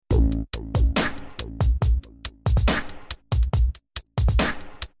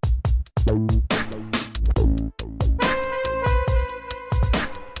Hi,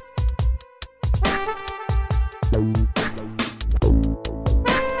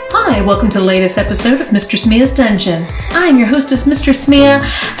 welcome to the latest episode of Mistress Mia's Dungeon. I'm your hostess, Mistress Mia,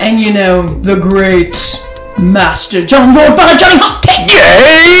 and you know, the great Master John Lord Brother Johnny Hotcake.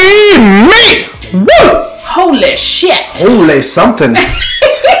 Yay, me! Woo! Holy shit! Holy something.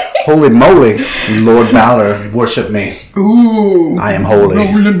 Holy moly. Lord Valor, worship me. Ooh. I am holy.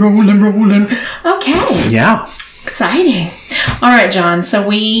 Rolling. Okay. Yeah. Exciting. All right, John. So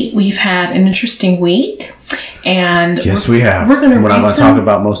we've had an interesting week. And yes, we have. We're going to talk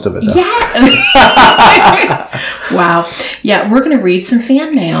about most of it, though. Yeah. Wow. Yeah, we're going to read some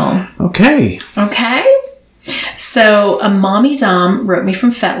fan mail. Okay. So a mommy Dom wrote me from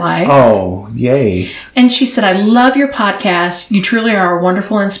FetLife. Oh, yay. And she said, I love your podcast. You truly are a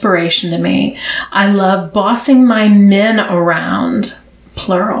wonderful inspiration to me. I love bossing my men around.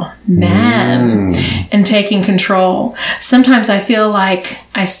 Plural, men, and taking control. Sometimes I feel like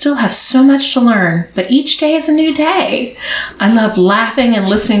I still have so much to learn, but each day is a new day. I love laughing and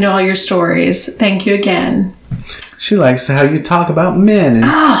listening to all your stories. Thank you again. She likes how you talk about men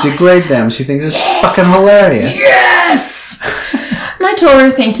and degrade them. She thinks it's fucking hilarious. Yes! And I told her,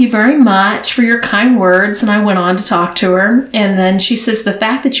 thank you very much for your kind words, and I went on to talk to her. And then she says, the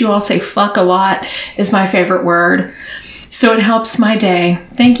fact that you all say fuck a lot is my favorite word. So it helps my day.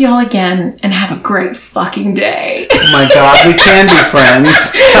 Thank you all again, and have a great fucking day. Oh my God, we can be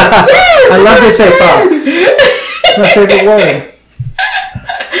friends. Yes, I love to say fuck. It's my favorite word.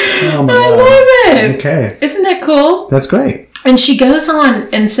 Oh my God. I love it. Okay. Isn't that cool? That's great. And she goes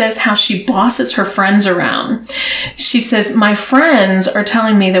on and says how she bosses her friends around. She says, my friends are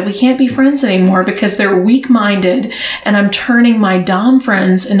telling me that we can't be friends anymore because they're weak-minded, and I'm turning my dom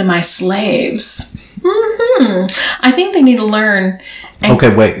friends into my slaves. I think they need to learn.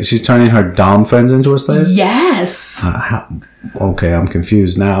 Okay, wait. She's turning her dom friends into her slaves? Yes. Okay, I'm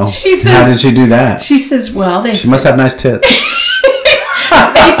confused now. She says, how did she do that? She says, well, she must have nice tits.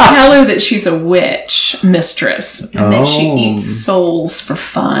 They tell her that she's a witch mistress and that she eats souls for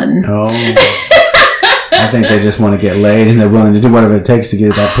fun. Oh. I think they just want to get laid and they're willing to do whatever it takes to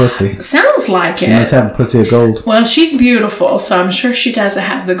get that pussy. Sounds like she it. She must have a pussy of gold. Well, she's beautiful, so I'm sure she does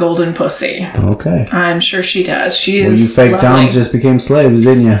have the golden pussy. Okay. I'm sure she does. She is you fake lovely. doms just became slaves,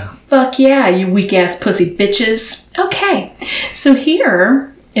 didn't you? Fuck yeah, you weak-ass pussy bitches. Okay, so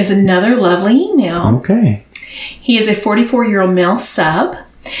here is another lovely email. Okay. He is a 44-year-old male sub.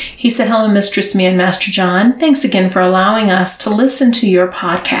 He said, hello, Mistress Mia and Master John. Thanks again for allowing us to listen to your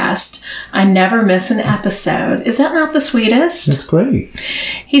podcast. I never miss an episode. Is that not the sweetest? That's great.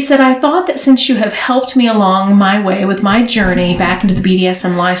 He said, I thought that since you have helped me along my way with my journey back into the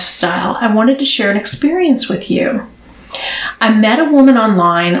BDSM lifestyle, I wanted to share an experience with you. I met a woman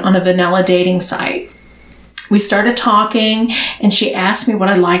online on a vanilla dating site. We started talking, and she asked me what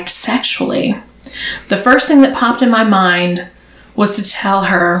I liked sexually. The first thing that popped in my mind was to tell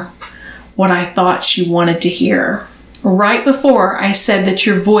her what I thought she wanted to hear. Right before I said that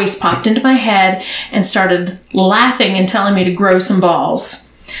your voice popped into my head and started laughing and telling me to grow some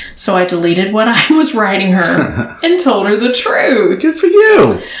balls. So I deleted what I was writing her and told her the truth. Good for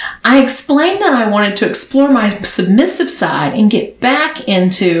you. I explained that I wanted to explore my submissive side and get back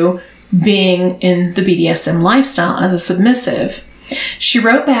into being in the BDSM lifestyle as a submissive. She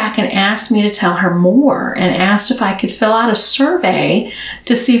wrote back and asked me to tell her more and asked if I could fill out a survey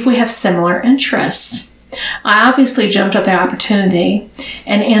to see if we have similar interests. I obviously jumped at the opportunity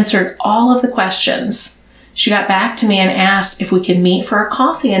and answered all of the questions. She got back to me and asked if we could meet for a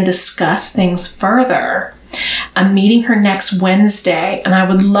coffee and discuss things further. I'm meeting her next Wednesday, and I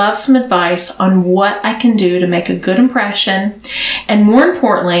would love some advice on what I can do to make a good impression, and more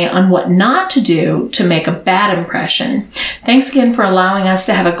importantly, on what not to do to make a bad impression. Thanks again for allowing us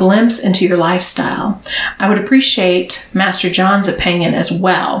to have a glimpse into your lifestyle. I would appreciate Master John's opinion as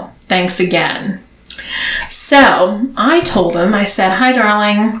well. Thanks again. So I told him, I said, hi,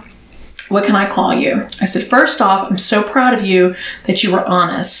 darling. What can I call you? I said, first off, I'm so proud of you that you were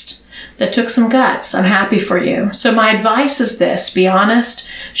honest. That took some guts. I'm happy for you. So my advice is this: be honest,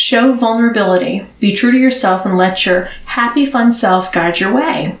 show vulnerability, be true to yourself, and let your happy, fun self guide your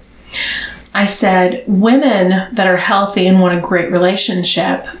way. I said, women that are healthy and want a great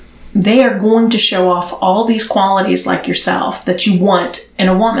relationship, they are going to show off all these qualities like yourself that you want in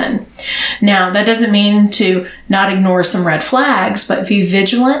a woman. Now, that doesn't mean to not ignore some red flags, but be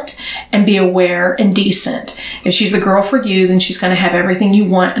vigilant and be aware and decent. If she's the girl for you, then she's going to have everything you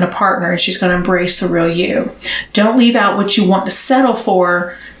want in a partner, and she's going to embrace the real you. Don't leave out what you want to settle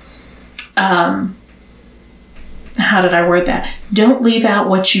for. how did I word that? Don't leave out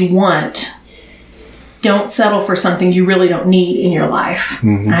what you want. Don't settle for something you really don't need in your life.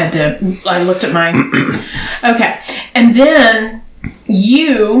 Mm-hmm. I looked at mine. Okay. And then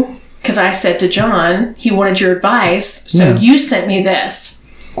because I said to John, he wanted your advice. So you sent me this,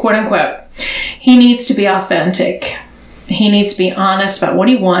 quote unquote. He needs to be authentic. He needs to be honest about what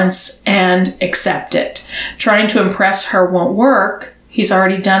he wants and accept it. Trying to impress her won't work. He's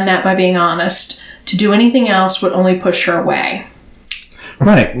already done that by being honest. To do anything else would only push her away.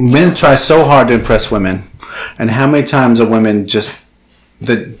 Right. Men try so hard to impress women. And how many times are women just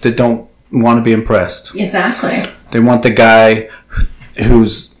that don't want to be impressed? Exactly. They want the guy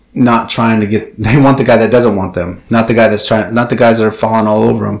who's not trying to get... They want the guy that doesn't want them. Not the guy that's trying... Not the guys that are falling all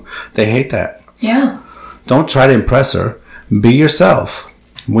over them. They hate that. Yeah. Don't try to impress her. Be yourself.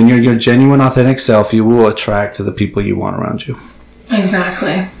 When you're your genuine, authentic self, you will attract to the people you want around you.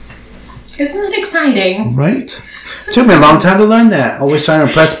 Exactly. Isn't that exciting? Right. It took me a long time to learn that. Always trying to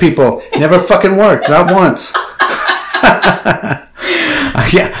impress people. Never fucking worked. Not once.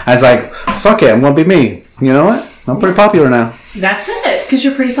 Yeah. I was like, fuck it. I'm going to be me. You know what? I'm pretty popular now. That's it. Because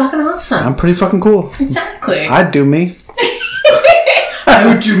you're pretty fucking awesome. I'm pretty fucking cool. Exactly. I'd do me. I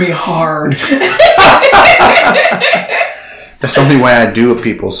would do me hard. That's the only way I do with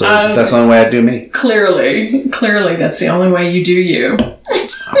people. So that's the only way I do me. Clearly, that's the only way you do you.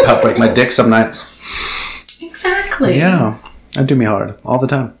 I'll about break my dick some nights. Exactly. Yeah. I do me hard all the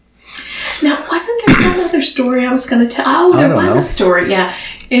time. Now, wasn't there some other story I was going to tell? Oh, there was a story. Yeah.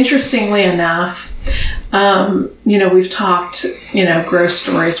 Interestingly enough, we've talked, gross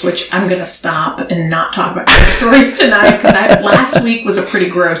stories, which I'm going to stop and not talk about gross stories tonight because last week was a pretty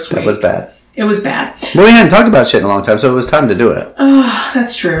gross week. That was bad. It was bad. Well, we hadn't talked about shit in a long time, so it was time to do it. Oh,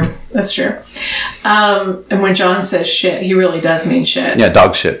 that's true. That's true. And when John says shit, he really does mean shit. Yeah,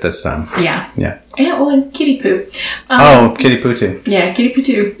 dog shit this time. Yeah. Yeah. Yeah, well, and kitty poo. Kitty poo too. Yeah, kitty poo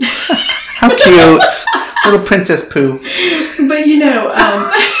too. How cute. Little princess poo. But,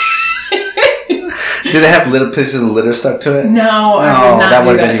 Did it have little pieces of litter stuck to it? No, I did not that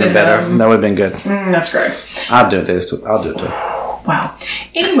would do have been even better. him. That would have been good. That's gross. I'll do it too. I'll do it too. Wow.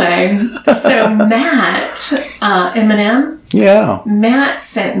 Anyway, so Matt, Eminem. Yeah. Matt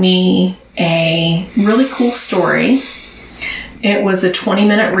sent me a really cool story. It was a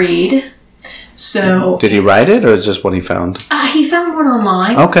 20-minute read. So did he write it, or is it just what he found? He found one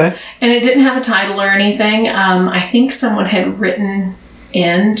online. Okay. And it didn't have a title or anything. I think someone had written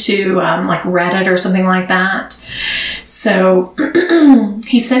into like Reddit or something like that. So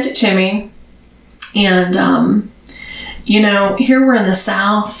he sent it to me, and here we're in the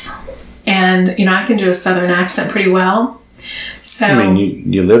South, and I can do a Southern accent pretty well. So I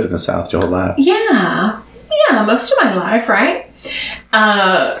mean, you lived in the South your whole life. Yeah, most of my life, right?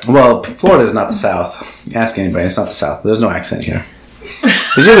 Well, Florida's not the South. Ask anybody, it's not the South. There's no accent here.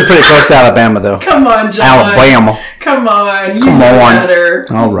 Because you're pretty close to Alabama, though. Come on, John. Alabama. Come on. You know better.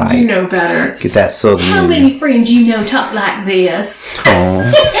 All right. You know better. Get that Southern. How many friends talk like this?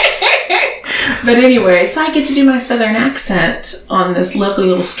 Oh. But anyway, so I get to do my Southern accent on this lovely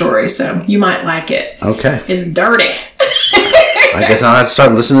little story, so you might like it. Okay. It's dirty. I guess I'll have to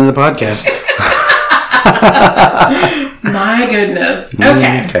start listening to the podcast. My goodness.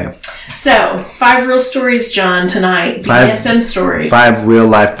 Okay. So, 5 real stories, John, tonight. BDSM stories. 5 real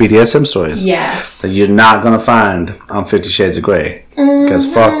life BDSM stories. Yes. That you're not going to find on 50 Shades of Grey. Because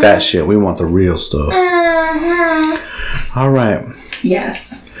fuck that shit. We want the real stuff. All right.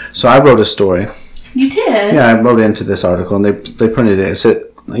 Yes. So I wrote a story. You did? Yeah, I wrote into this article, and they printed it. It said,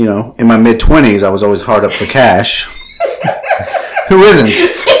 in my mid-20s, I was always hard up for cash. Who isn't?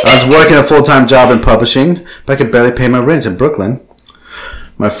 I was working a full-time job in publishing, but I could barely pay my rent in Brooklyn.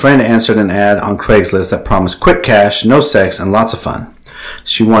 My friend answered an ad on Craigslist that promised quick cash, no sex, and lots of fun.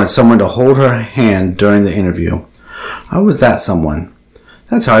 She wanted someone to hold her hand during the interview. I was that someone.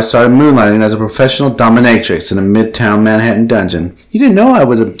 That's how I started moonlighting as a professional dominatrix in a midtown Manhattan dungeon. You didn't know I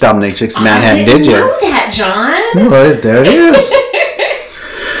was a dominatrix in Manhattan, did you? I didn't know that, John. Well, there it is.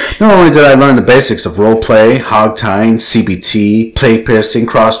 Not only did I learn the basics of roleplay, hog-tying, CBT, play piercing,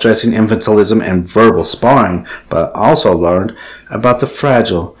 cross-dressing, infantilism, and verbal sparring, but I also learned about the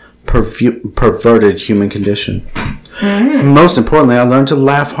fragile, perverted human condition. Most importantly, I learned to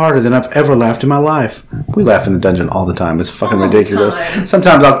laugh harder than I've ever laughed in my life. We laugh in the dungeon all the time. It's fucking ridiculous.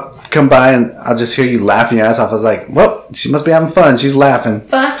 Sometimes I'll come by and I'll just hear you laughing your ass off. I was like, well, she must be having fun. She's laughing.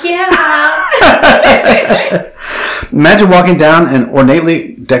 Fuck yeah. Imagine walking down an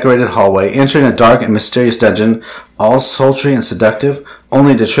ornately decorated hallway, entering a dark and mysterious dungeon, all sultry and seductive,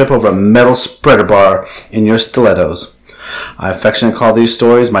 only to trip over a metal spreader bar in your stilettos. I affectionately call these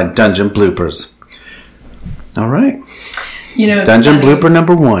stories my dungeon bloopers. All right. You know, it's Dungeon funny. blooper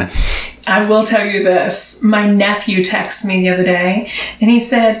number 1. I will tell you this. My nephew texted me the other day, and he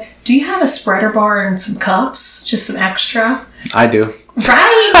said, "Do you have a spreader bar and some cups? Just some extra?" I do.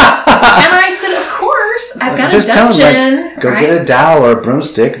 Right? And I said, "Of course. I've got Just a tell dungeon." him, like, go right? get a dowel or a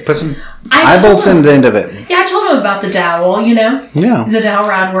broomstick. Put some I eye bolts told in the end of it. Yeah, I told him about the dowel, you know? Yeah. The dowel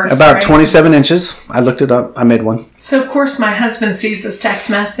rod works About great. 27 inches. I looked it up. I made one. So, of course, my husband sees this text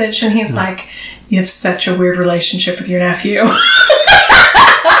message, and he's like, "You have such a weird relationship with your nephew." I'm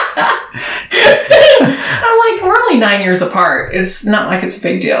like, "We're only 9 years apart. It's not like it's a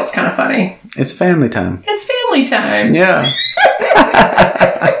big deal. It's kind of funny." It's family time. It's family time. Yeah.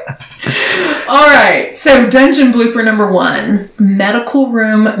 All right. So, dungeon blooper number 1, medical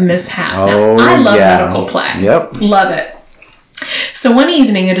room mishap. Oh, now, I love yeah. medical play. Yep. Love it. So one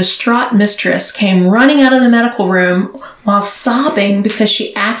evening, a distraught mistress came running out of the medical room while sobbing because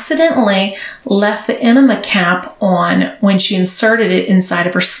she accidentally left the enema cap on when she inserted it inside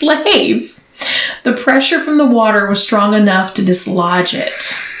of her slave. The pressure from the water was strong enough to dislodge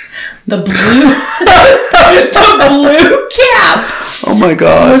it. The blue cap Oh my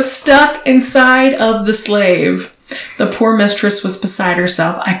God. was stuck inside of the slave. The poor mistress was beside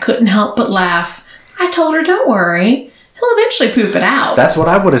herself. I couldn't help but laugh. I told her, "Don't worry. He'll eventually poop it out." That's what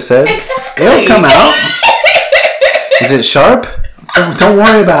I would have said. Exactly. It'll come out. Is it sharp? Don't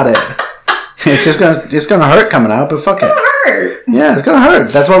worry about it. It's gonna hurt coming out, but fuck it. It'll hurt. Yeah, it's gonna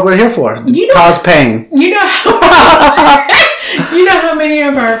hurt. That's what we're here for. You know- Cause pain. You know how you know how many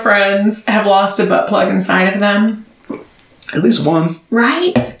of our friends have lost a butt plug inside of them? At least one.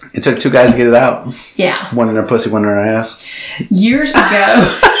 Right? It took 2 guys to get it out. Yeah. One in their pussy, one in their ass. Years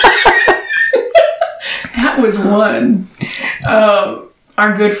ago. That was one.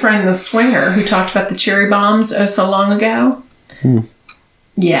 Our good friend, the swinger, who talked about the cherry bombs so long ago.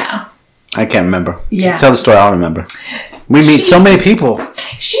 Yeah. I can't remember. Yeah. Tell the story, I'll remember. We meet so many people.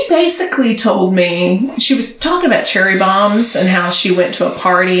 She basically told me, she was talking about cherry bombs and how she went to a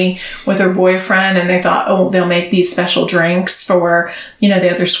party with her boyfriend and they thought, oh, they'll make these special drinks for, the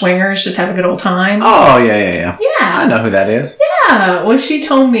other swingers, just have a good old time. Oh, yeah. Yeah. I know who that is. Yeah. Well, she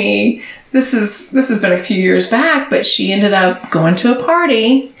told me, this has been a few years back, but she ended up going to a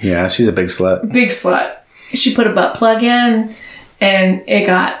party. Yeah, she's a big slut. Big slut. She put a butt plug in and it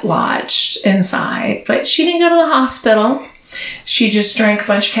got lodged inside. But she didn't go to the hospital. She just drank a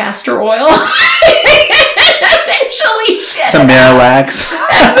bunch of castor oil. Eventually shit. Some Miralax.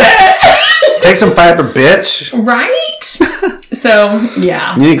 That's it. Take some fiber, bitch. Right? So,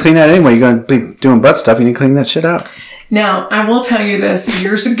 yeah. You need to clean that anyway. You're going to be doing butt stuff. You need to clean that shit out. Now, I will tell you this.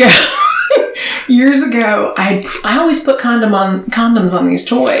 Years ago, I always put condoms on these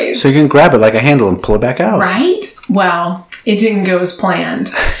toys. So you can grab it like a handle and pull it back out. Right? Well, it didn't go as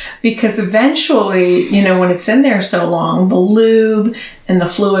planned. Because eventually, when it's in there so long, the lube and the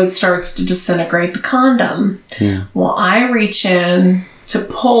fluid starts to disintegrate the condom. Yeah. Well, I reach in to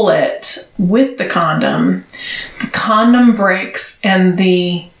pull it with the condom breaks and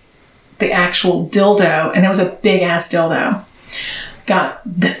the actual dildo, and it was a big ass dildo, got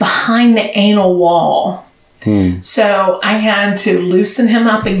behind the anal wall. So I had to loosen him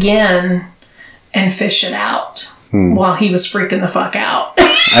up again and fish it out while he was freaking the fuck out.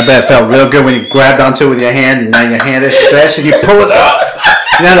 I bet it felt real good when you grabbed onto it with your hand and now your hand is stretched and you pull it up.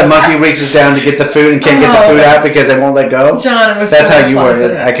 You know the monkey reaches down to get the food and can't get the food out because they won't let go? John, it was That's so how you were.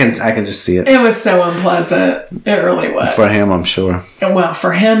 unpleasant. I can just see it. It was so unpleasant. It really was. For him, I'm sure. Well,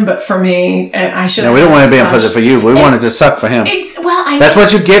 for him, but for me, I should. No, we don't want it to be unpleasant for you. We want it to suck for him. That's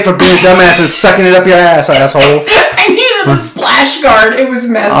what you get for being a dumbass and sucking it up your ass, asshole. I needed a splash guard. It was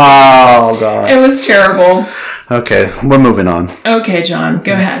messy. Oh, God. It was terrible. Okay, we're moving on. Okay, John,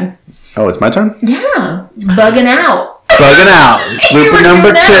 go ahead. Oh, it's my turn? Yeah, bugging out. Bugging out. You were Blooper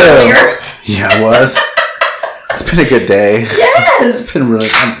number doing 2. that earlier. Yeah, it was. It's been a good day. Yes. It's been really.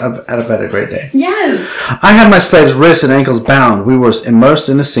 I've had a great day. Yes. I had my slave's wrists and ankles bound. We were immersed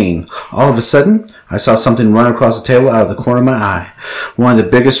in a scene. All of a sudden, I saw something run across the table out of the corner of my eye. One of the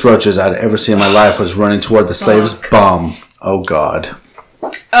biggest roaches I'd ever seen in my life was running toward the slave's bum. Oh, God.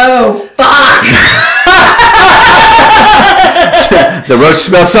 Oh, fuck. The roach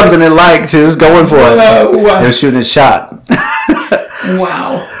smelled something it liked. It was going for it. Whoa. It was shooting its shot.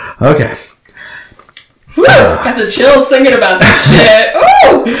 Wow. Okay. Woo, got the chills thinking about that shit.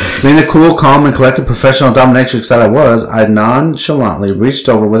 Ooh. Being the cool, calm, and collected professional dominatrix that I was, I nonchalantly reached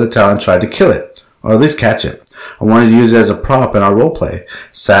over with a towel and tried to kill it, or at least catch it. I wanted to use it as a prop in our role play.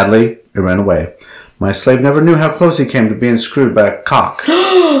 Sadly, it ran away. My slave never knew how close he came to being screwed by a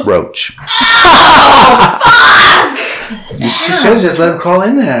cockroach. Oh, fuck! You should have just let him crawl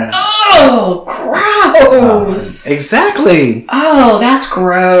in there. Oh, gross! gross. Exactly. Oh, that's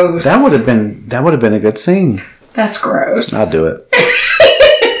gross. That would have been a good scene. That's gross. I'll do it.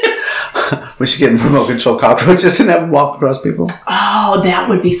 We should get remote control cockroaches and have them walk across people. Oh, that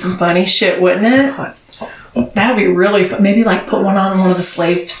would be some funny shit, wouldn't it? That would be really fun. Maybe like put one on one of the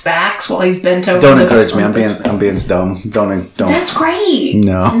slaves' backs while he's bent over. Don't encourage me. I'm being dumb. Don't. That's great.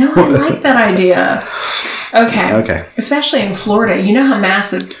 No, I like that idea. Okay. Especially in Florida, you know how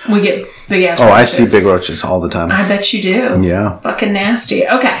massive we get big ass. Oh, I see big roaches all the time. I bet you do. Yeah. Fucking nasty.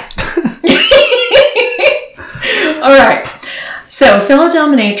 Okay. All right. So,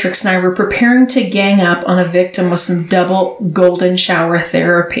 Philadelphinatrix and I were preparing to gang up on a victim with some double golden shower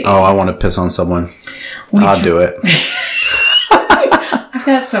therapy. Oh, I want to piss on someone. I'll do it. I've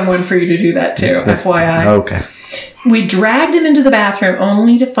got someone for you to do that too, FYI. Okay. We dragged him into the bathroom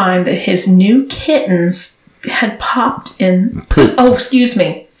only to find that his new kittens had popped in... Poop. Oh, excuse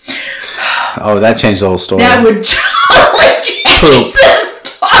me. Oh, that changed the whole story. That would totally change the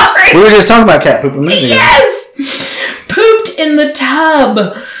story. We were just talking about cat poop a minute ago. Yes! Pooped in the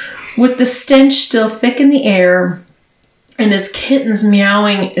tub with the stench still thick in the air and his kittens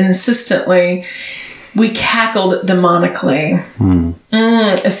meowing insistently. We cackled demonically.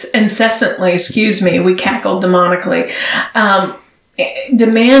 Incessantly, we cackled demonically.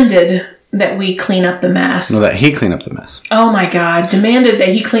 Demanded that we clean up the mess. No, that he clean up the mess. Oh my God. Demanded that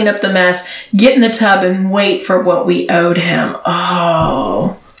he clean up the mess, get in the tub, and wait for what we owed him.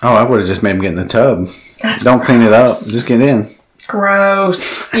 Oh, I would have just made him get in the tub. Don't gross. Clean it up. Just get in.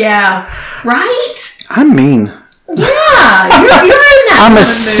 Gross. Yeah. Right? I'm mean. Yeah. You're in that I'm a mood.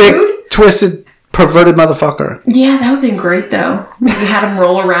 sick, twisted, perverted motherfucker. Yeah, that would have been great, though. Maybe have him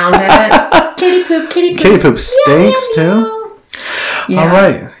roll around in it. Kitty poop, kitty poop. Kitty poop stinks, too. Yeah. All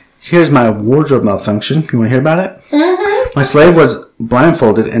right. Here's my wardrobe malfunction. You want to hear about it? Mm-hmm. My slave was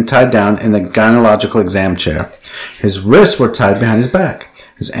blindfolded and tied down in the gynecological exam chair. His wrists were tied behind his back.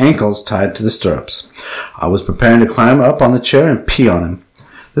 His ankles tied to the stirrups. I was preparing to climb up on the chair and pee on him.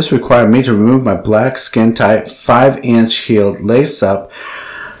 This required me to remove my black skin-tight 5-inch heeled lace-up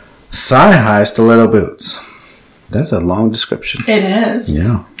thigh-high stiletto boots. That's a long description. It is.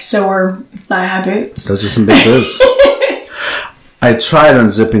 Yeah. So are thigh-high boots. Those are some big boots. I tried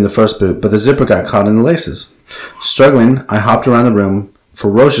unzipping the first boot, but the zipper got caught in the laces. Struggling, I hopped around the room.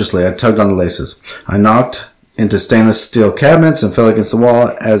 Ferociously, I tugged on the laces. I knocked into stainless steel cabinets and fell against the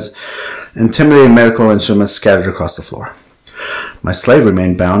wall as intimidating medical instruments scattered across the floor. My slave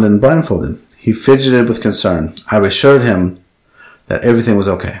remained bound and blindfolded. He fidgeted with concern. I assured him that everything was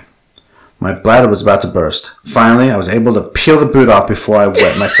okay. My bladder was about to burst. Finally, I was able to peel the boot off before I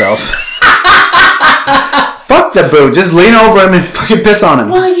wet myself. Fuck the boot. Just lean over him and fucking piss on him.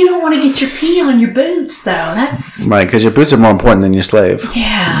 Well, you don't want to get your pee on your boots, though. That's... Right, because your boots are more important than your slave.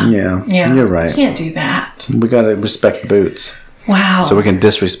 Yeah. Yeah. You're right. You can't do that. We got to respect the boots. Wow. So we can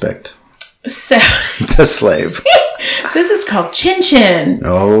disrespect the slave. This is called Chin Chin.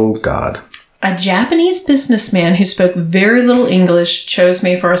 Oh, God. A Japanese businessman who spoke very little English chose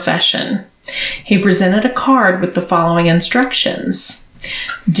me for a session. He presented a card with the following instructions.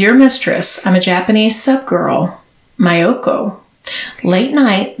 Dear Mistress, I'm a Japanese subgirl, Mayoko. Late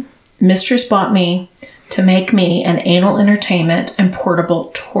night, Mistress bought me to make me an anal entertainment and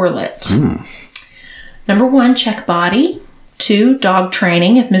portable toilet. Number 1, check body. 2, dog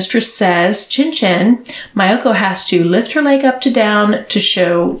training. If Mistress says chin chin, Mayoko has to lift her leg up to down to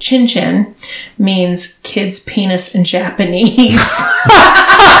show chin chin. Means kid's penis in Japanese.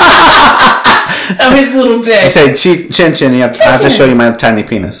 So his little dick. You say chin chin, I have to show you my tiny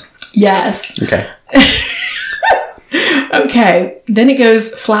penis. Yes. Okay. Okay. Then it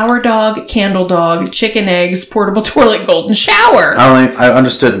goes flower dog, candle dog, chicken eggs, portable toilet, golden shower. I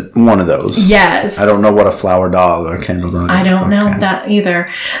understood one of those. Yes. I don't know what a flower dog or a candle dog is. I don't know that either.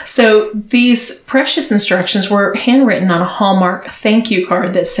 So these precious instructions were handwritten on a Hallmark thank you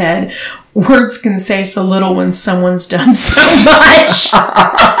card that said, words can say so little when someone's done so much.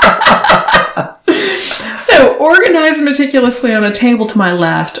 So, organized meticulously on a table to my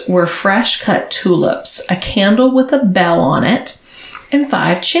left were fresh cut tulips, a candle with a bell on it, and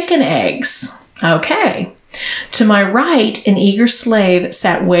 5 chicken eggs. Okay. To my right, an eager slave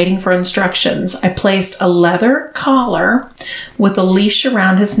sat waiting for instructions. I placed a leather collar with a leash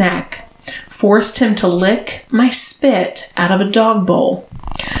around his neck, forced him to lick my spit out of a dog bowl.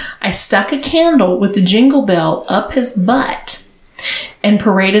 I stuck a candle with the jingle bell up his butt and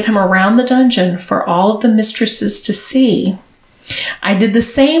paraded him around the dungeon for all of the mistresses to see. I did the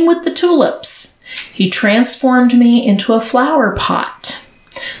same with the tulips. He transformed me into a flower pot.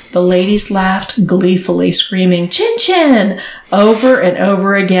 The ladies laughed gleefully, screaming, "Chin Chin! over and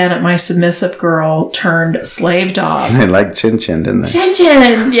over again at my submissive girl turned slave dog. They like Chin Chin, didn't they? Chin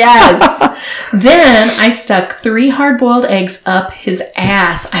Chin, yes. Then I stuck 3 hard-boiled eggs up his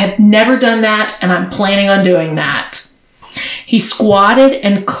ass. I have never done that, and I'm planning on doing that. He squatted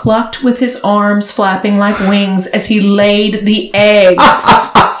and clucked with his arms flapping like wings as he laid the eggs.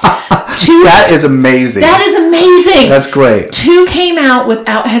 That is amazing. That is amazing. That's great. 2 came out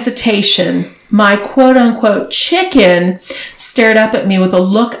without hesitation. My quote-unquote chicken stared up at me with a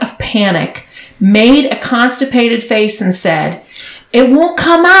look of panic, made a constipated face, and said, "It won't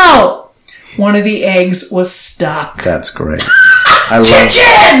come out." One of the eggs was stuck. That's great.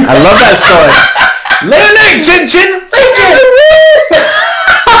 Chin-chin! I love that story. Lay an egg, Chin Chin!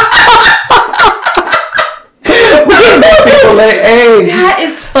 People lay eggs. That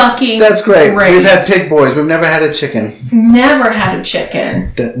is fucking That's great. We've had pig boys. We've never had a chicken. Never had a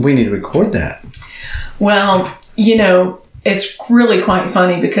chicken. We need to record that. Well, you know, it's really quite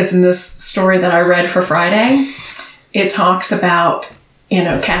funny because in this story that I read for Friday, it talks about, you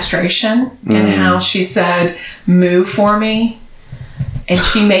know, castration and how she said, "Moo for me." And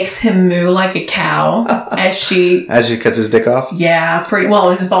she makes him moo like a cow as she cuts his dick off? Yeah, pretty well,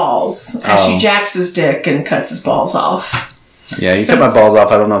 his balls. As she jacks his dick and cuts his balls off. Yeah, you cut my balls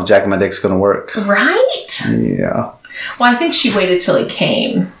off. I don't know if jacking my dick's going to work. Right? Yeah. Well, I think she waited till he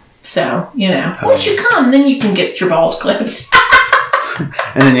came. So, you know, once you come, then you can get your balls clipped.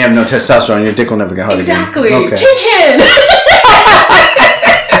 And then you have no testosterone. Your dick will never get hard exactly. again. Exactly. Okay. Chin-chin!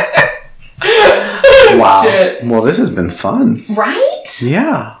 Wow. Shit. Well, this has been fun. Right?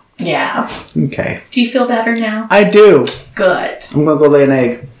 Yeah. Yeah. Okay. Do you feel better now? I do. Good. I'm going to go lay an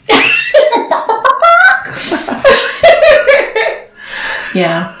egg.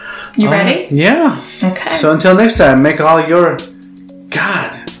 Yeah. You ready? Yeah. Okay. So until next time, make all your...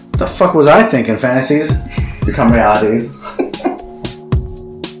 God, what the fuck was I thinking, fantasies? Become realities.